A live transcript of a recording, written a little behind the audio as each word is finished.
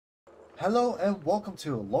Hello and welcome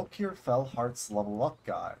to Lokhir Fellheart's Level Up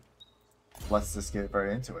Guide. Let's just get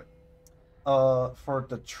right into it. For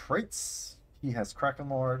the traits, he has Kraken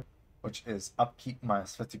Lord, which is upkeep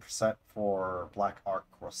minus 50% for Black Arc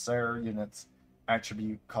Corsair units,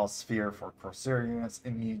 attribute cost fear for Corsair units,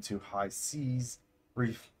 immune to high seas,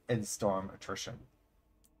 reef, and storm attrition.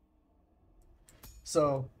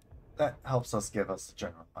 So that helps us give us a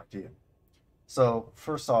general idea. So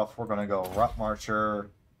first off, we're going to go Rot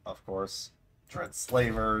Marcher, of course, Dread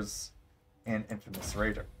Slavers, and Infamous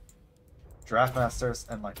Raider, Draft Masters,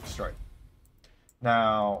 and Lightning Strike.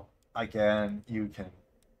 Now, again, you can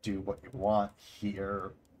do what you want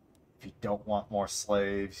here. If you don't want more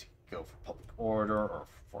slaves, you can go for Public Order or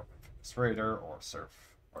for Infamous Raider or Serve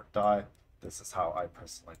or Die. This is how I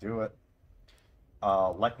personally do it.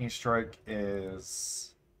 Lightning Strike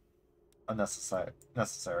is necessary.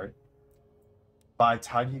 By the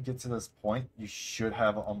time you get to this point, you should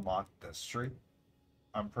have unlocked this tree,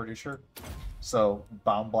 I'm pretty sure. So,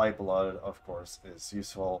 Bound by Blood, of course, is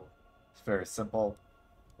useful. It's very simple.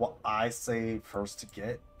 What I say first to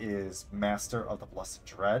get is Master of the Blessed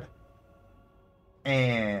Dread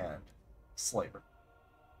and Slaver.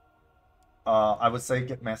 I would say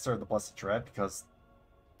get Master of the Blessed Dread because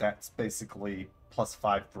that's basically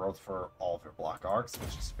 +5 growth for all of your block arcs,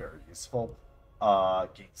 which is very useful.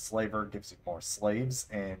 Gain Slaver gives you more slaves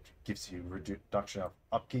and gives you reduction of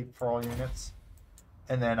upkeep for all units.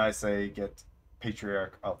 And then I say get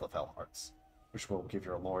Patriarch of the Fellhearts, which will give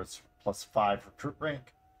your lords +5 recruit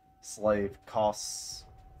rank, slave costs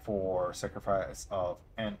for sacrifice of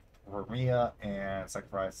Antwermia and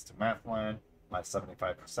sacrifice to Mathland by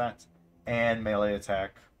 75%, and melee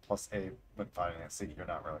attack +8 when fighting at sea. You're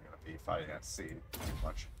not really going to be fighting at sea too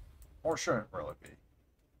much, or shouldn't really be.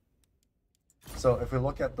 So if we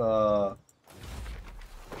look at the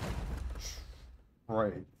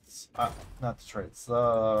traits, not the traits,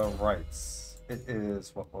 the rights, it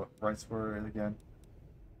is, what rights were it again?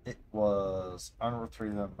 It was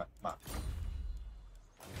unretrieved map.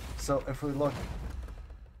 So if we look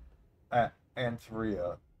at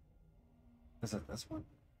Antheria, is it this one?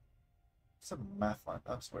 It's a math line,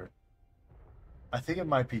 that's weird. I think it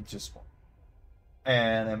might be just one.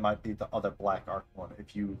 And it might be the other Black Arc one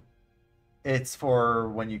if you... It's for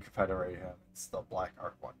when you confederate him. It's the Black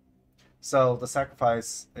Arc one. So the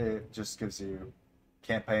sacrifice, it just gives you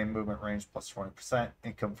campaign movement range +20%,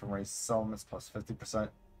 income from raised settlements +50%,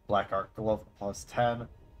 Black Arc glove +10,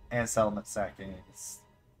 and settlement sacking.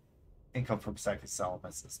 Income from sacking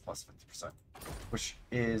settlements is +50%, which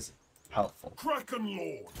is helpful. Kraken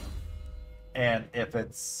Lord. And if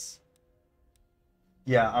it's...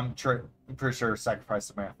 Yeah, I'm pretty sure Sacrifice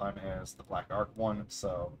of Mathline is the Black Arc one,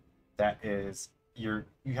 so... That is, you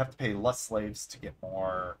have to pay less slaves to get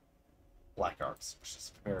more Black Arcs, which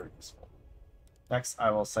is very useful. Next, I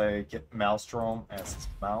will say get Maelstrom as his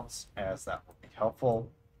mounts, as that will be helpful.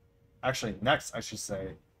 Actually, next, I should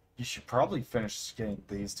say, you should probably finish getting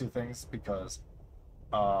these two things, because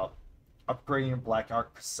upgrading Black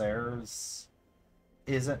Arc Corsairs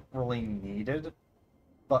isn't really needed,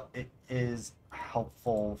 but it is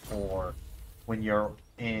helpful for when you're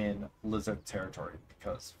in Lizard territory.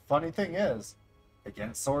 Because funny thing is,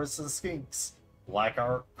 against Swords and Skinks, Black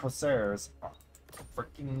Arc Corsairs are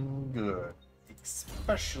freaking good.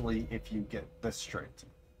 Especially if you get this trait,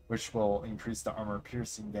 which will increase the armor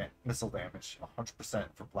piercing missile damage 100%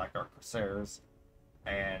 for Black Arc Corsairs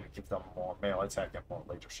and give them more melee attack and more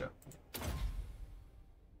leadership.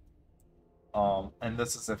 And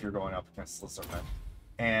this is if you're going up against Lizardmen.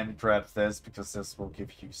 And grab this because this will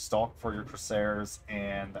give you stalk for your Corsairs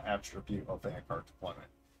and the attribute of Vanguard deployment.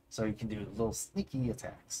 So you can do little sneaky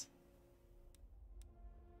attacks.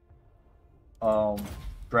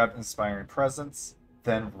 Grab Inspiring Presence,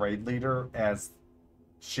 then Raid Leader as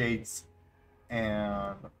Shades,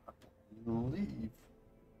 and I believe...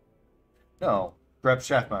 No, grab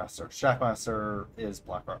Shaftmaster. Shaftmaster is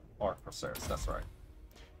Black Arc Corsairs, that's right.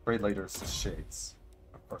 Raid Leader is Shades.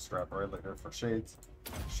 Of course, grab Raid Leader for Shades.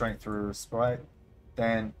 Strength through Respite,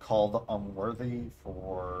 then Call the Unworthy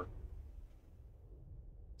for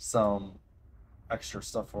some extra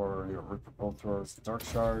stuff for your Reaper Bolt Throws and Dark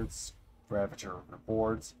Shards, Ravager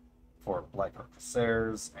Rewards for Black Arc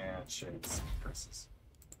Corsairs, and Shades increases.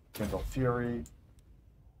 Kindle Fury.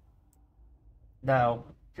 Now,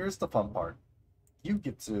 here's the fun part. You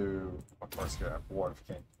get to, of course, get Ward of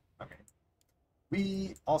King.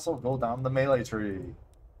 We also go down the melee tree.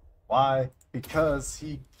 Why? Because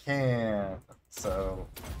he can. So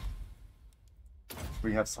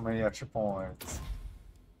we have so many extra points.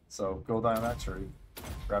 So go down that tree.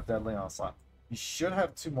 Grab that Leon slot. You should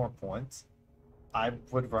have 2 more points. I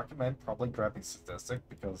would recommend probably grabbing Sadistic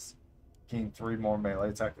because getting 3 more melee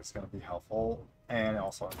attack is going to be helpful, and it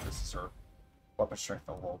also increases your weapon strength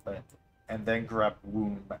a little bit. And then grab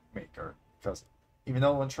Wound Maker, because even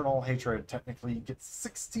though Internal Hatred technically gets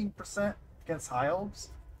 16% against High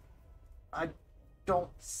Elves, I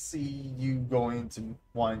don't see you wanting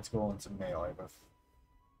to go into melee with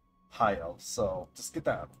High Elves, so just get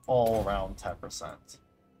that all around 10%.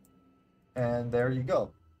 And there you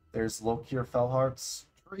go. There's Lokhir Fellheart's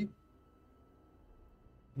tree.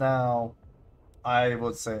 Now, I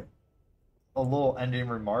would say a little ending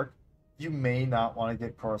remark. You may not want to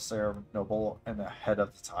get Corsair Noble in the Head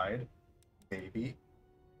of the Tide, maybe.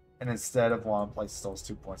 And instead of want to place those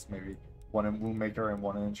 2 points, maybe one in Woundmaker and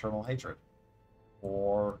one in Internal Hatred.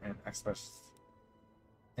 Or in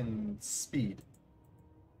in speed.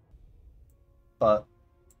 But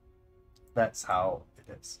that's how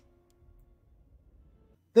it is.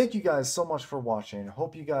 Thank you guys so much for watching.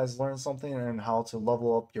 Hope you guys learned something on how to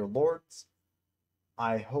level up your lords.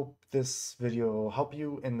 I hope this video will help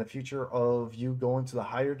you in the future of you going to the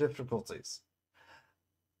higher difficulties.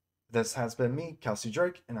 This has been me, Kelsey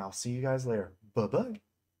Drake, and I'll see you guys later. Bye-bye.